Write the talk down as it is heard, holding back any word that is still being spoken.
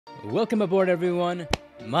Welcome aboard, everyone.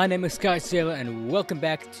 My name is Sky Sailor, and welcome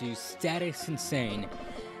back to Status Insane.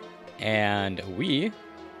 And we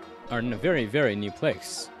are in a very, very new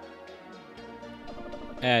place.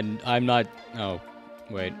 And I'm not... Oh,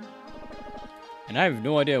 wait. And I have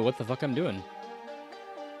no idea what the fuck I'm doing.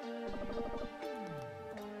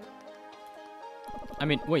 I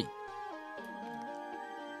mean, wait.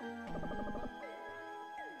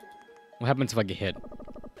 What happens if I get hit?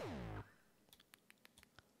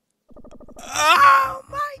 Oh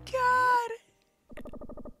my god!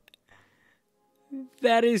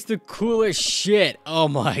 That is the coolest shit. Oh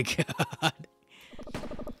my god.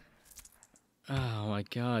 Oh my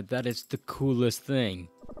god, that is the coolest thing.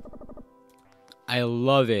 I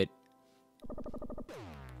love it.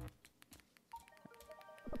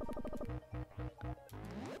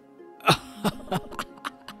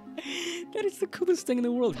 That is the coolest thing in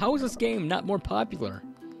the world. How is this game not more popular?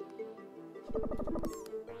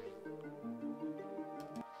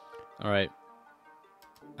 Alright.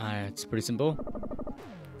 It's pretty simple.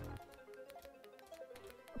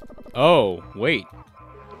 Oh, wait.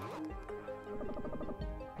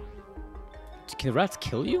 Can the rats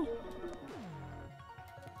kill you?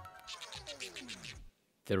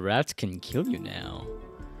 The rats can kill you now.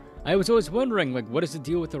 I was always wondering, like, what is the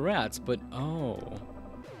deal with the rats? But, oh.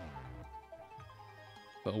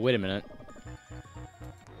 But wait a minute.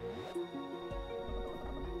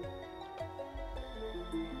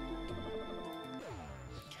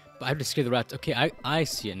 But I have to scare the rats. Okay, I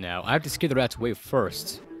see it now. I have to scare the rats away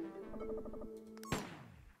first.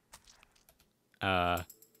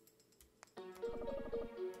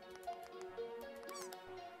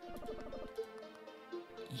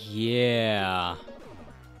 Yeah.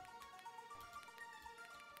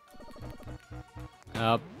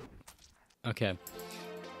 Okay.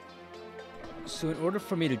 So in order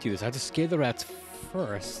for me to do this, I have to scare the rats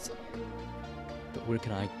first. But where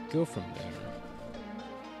can I go from there?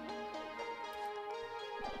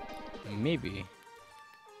 Maybe.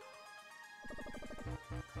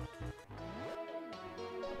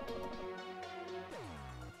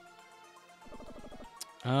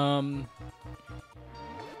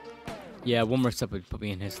 Yeah, one more step would put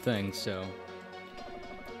me in his thing, so...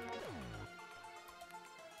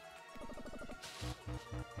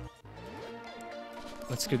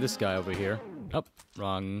 Let's get this guy over here. Oh,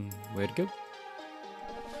 wrong way to go.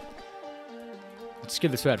 Let's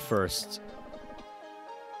get this rat first.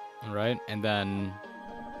 Alright, and then...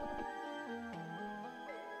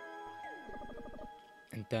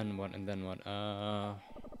 And then what, and then what?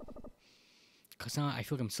 Cause now I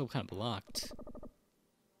feel like I'm still kind of blocked.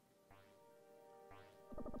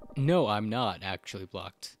 No, I'm not actually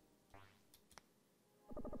blocked.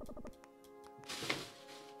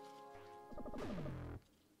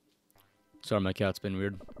 Sorry, my cat's been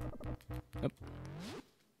weird. Yep.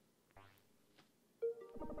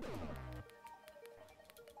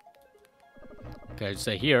 Okay, just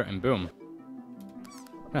say here, and boom.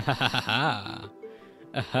 Ha ha ha ha.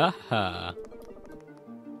 Ha ha.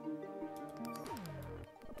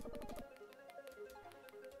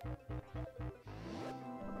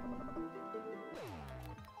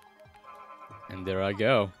 And there I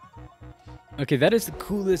go. Okay, that is the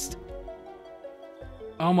coolest.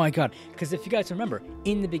 Oh my god. Because if you guys remember,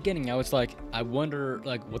 in the beginning, I was like, I wonder,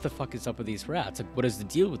 like, what the fuck is up with these rats? Like, what is the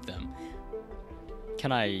deal with them?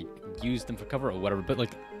 Can I use them for cover or whatever? But,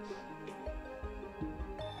 like...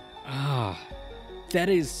 that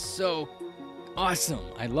is so awesome.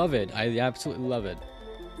 I love it. I absolutely love it.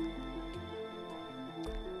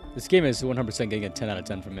 This game is 100% getting a 10 out of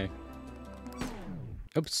 10 from me.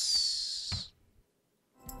 Oops.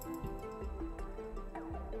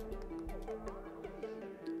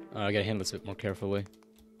 I gotta handle this a bit more carefully.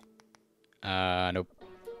 Nope.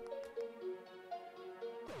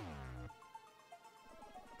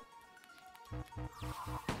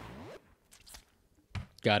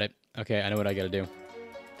 Got it. Okay, I know what I gotta do.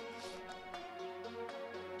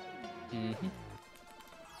 Mm-hmm.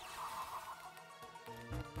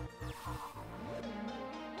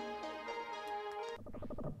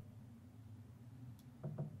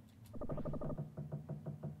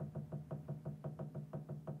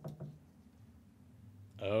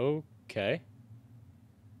 Okay.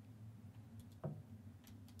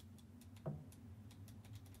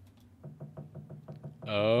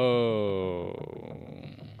 Oh.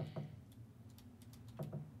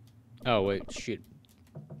 Oh, wait, shit.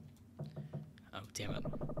 Oh, damn it.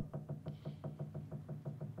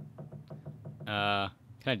 Can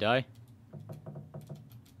I die?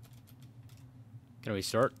 Can I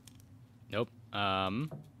restart? Nope.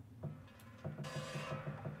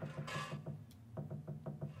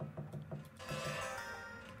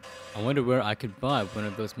 I wonder where I could buy one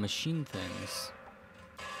of those machine things.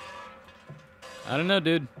 I don't know,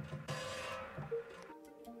 dude.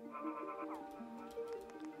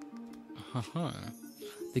 Haha.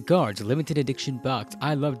 The guard's limited edition box.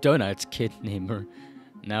 I love donuts, kid namer.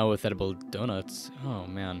 Now with edible donuts. Oh,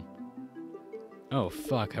 man. Oh,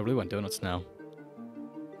 fuck. I really want donuts now.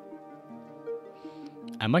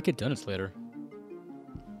 I might get donuts later.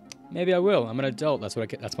 Maybe I will. I'm an adult. That's what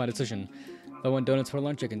that's my decision. If I want donuts for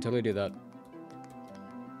lunch, I can totally do that.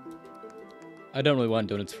 I don't really want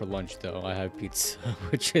donuts for lunch though. I have pizza,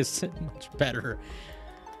 which is much better.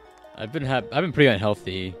 I've been pretty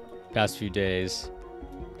unhealthy past few days,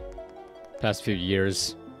 past few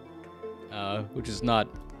years, which is not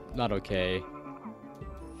okay.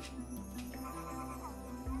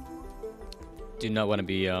 Do not want to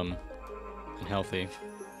be unhealthy.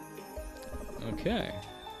 Okay,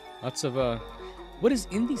 lots of what is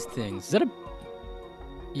in these things? Is that a?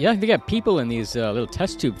 Yeah, they got people in these little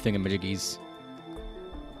test tube thingamajiggies.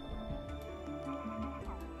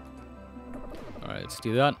 Alright, let's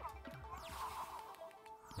do that.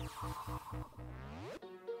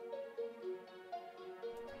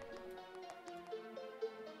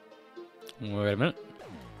 Wait a minute.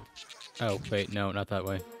 Oh, wait, no, not that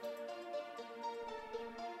way.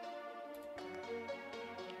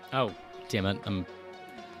 Oh, damn it, I'm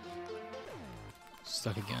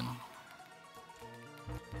stuck again.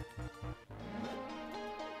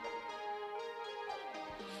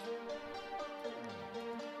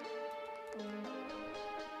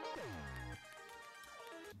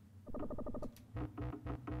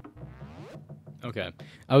 Okay,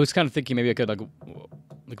 I was kind of thinking maybe I could like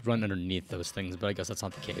run underneath those things, but I guess that's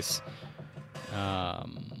not the case.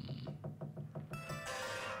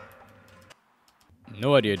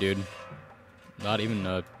 No idea, dude. Not even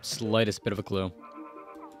the slightest bit of a clue.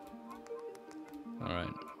 Alright.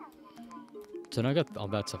 So now I got all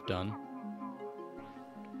that stuff done.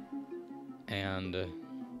 And...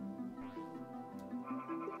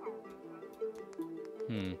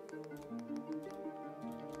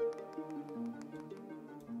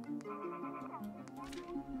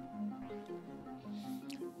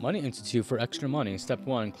 Money Institute for extra money. Step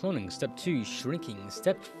 1, cloning. Step 2, shrinking.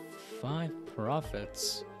 Step 5,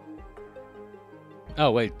 profits. Oh,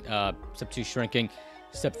 wait. Step 2, shrinking.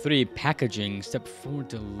 Step 3, packaging. Step 4,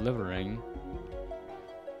 delivering.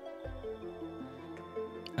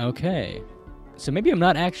 Okay. So maybe I'm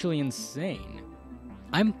not actually insane.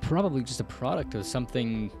 I'm probably just a product of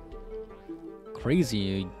something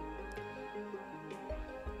crazy.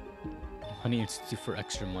 Money Institute for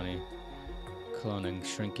extra money. Cloning,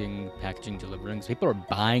 shrinking, packaging, delivering. So people are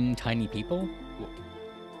buying tiny people?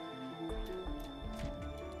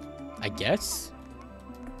 I guess?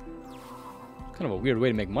 Kind of a weird way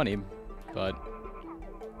to make money, but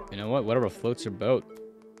you know what? Whatever floats your boat.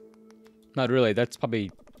 Not really. That's probably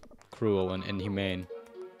cruel and inhumane.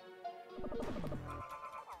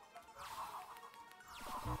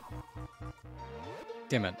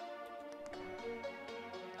 Damn it.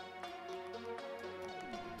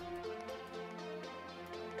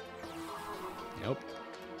 Nope.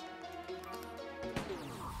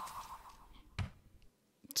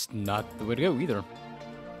 It's not the way to go either.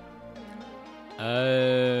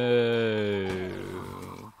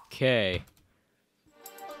 Okay.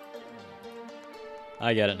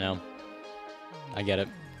 I get it now. I get it.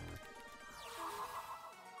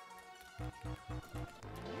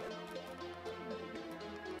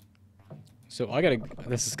 So I gotta.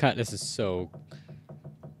 This is so.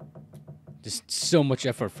 Just so much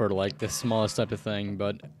effort for like the smallest type of thing,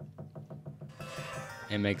 but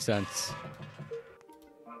it makes sense.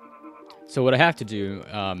 So what I have to do,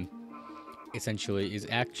 essentially, is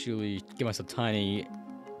actually get myself tiny,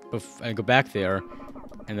 and go back there,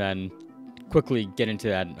 and then quickly get into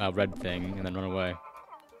that red thing, and then run away.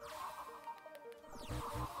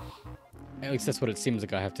 At least that's what it seems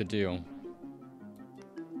like I have to do.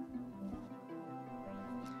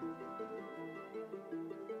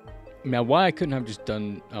 Now, why I couldn't have just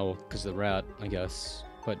done... Oh, because of the rat, I guess.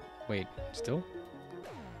 But, wait, still?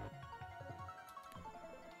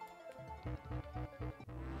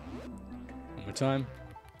 One more time.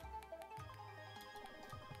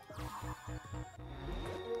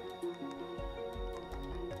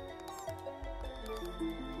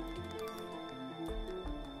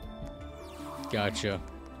 Gotcha.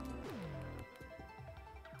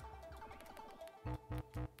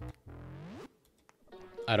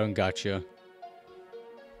 I don't gotcha.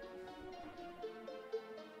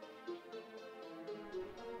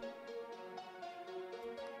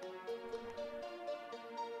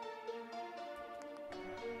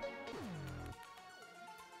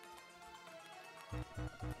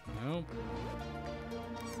 Nope.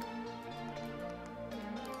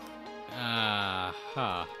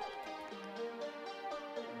 Aha.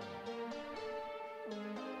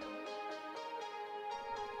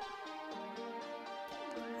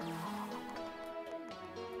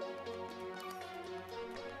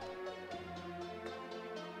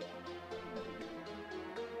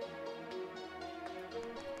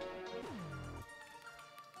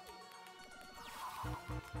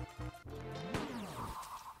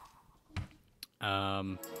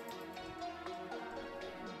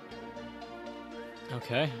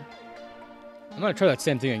 Okay. I'm gonna try that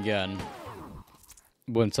same thing again.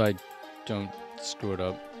 Once I don't screw it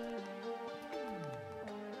up.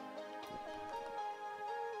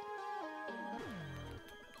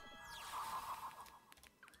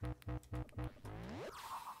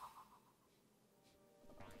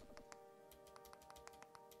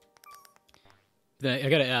 Then I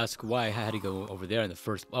gotta ask why I had to go over there in the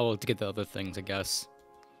first. Oh, well, to get the other things, I guess.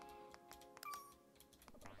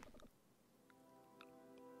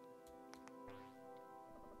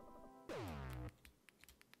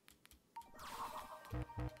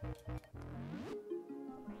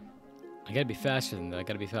 I gotta be faster than that. I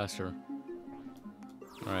gotta be faster.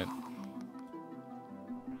 Alright.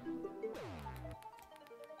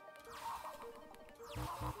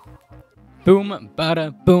 Boom,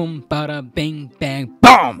 bada, bing, bang,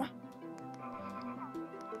 boom!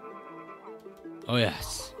 Oh,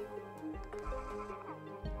 yes.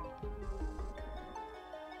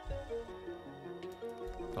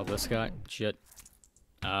 Oh, this guy? Shit.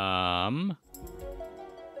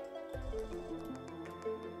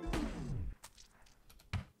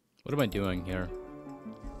 What am I doing here?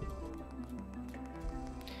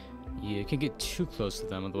 Yeah, you can't get too close to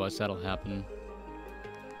them, otherwise that'll happen.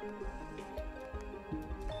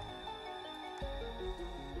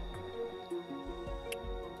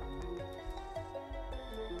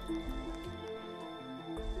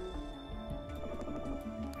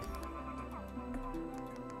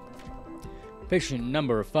 Patient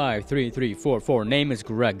number 53344. Name is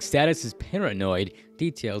Greg. Status is paranoid.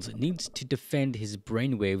 Details: needs to defend his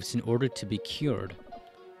brainwaves in order to be cured.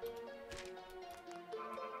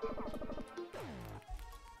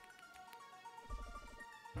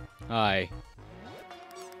 Hi.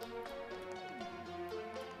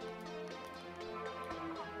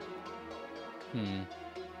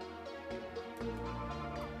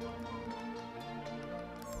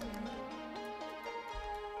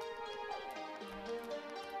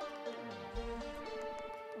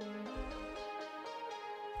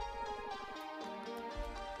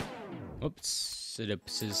 Oops,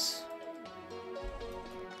 ellipses.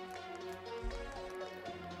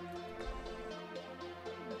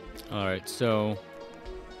 Alright, so...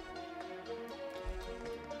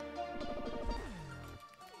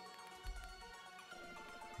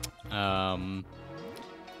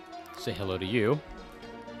 say hello to you.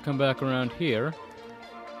 Come back around here.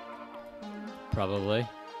 Probably.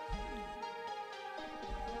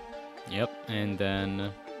 Yep, and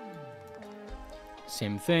then...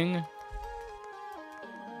 same thing.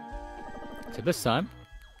 So this time,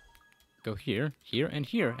 go here, here, and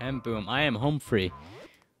here, and boom, I am home free.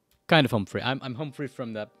 Kind of home free. I'm home free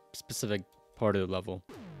from that specific part of the level.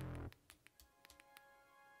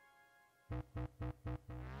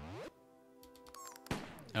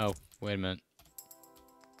 Oh, wait a minute.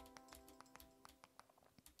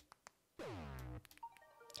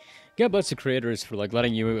 God bless the creators for like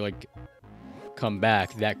letting you like come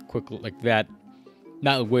back that quickly, like that.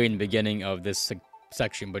 Not way in the beginning of this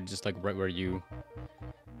section, but just like right where you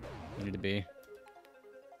needed to be.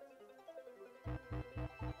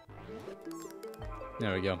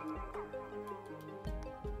 There we go.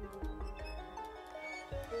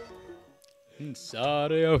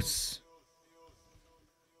 Adios.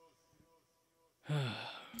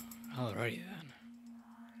 Alrighty then.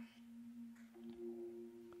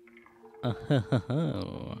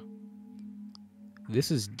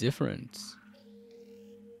 This is different.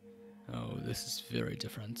 Oh, this is very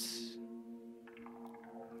different.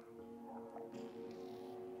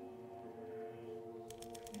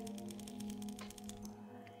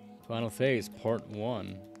 Final phase, part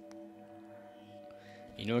 1.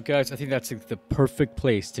 You know what, guys? I think that's the perfect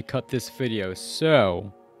place to cut this video.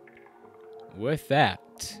 So, with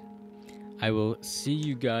that, I will see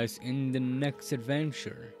you guys in the next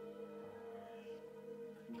adventure.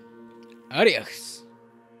 Adios!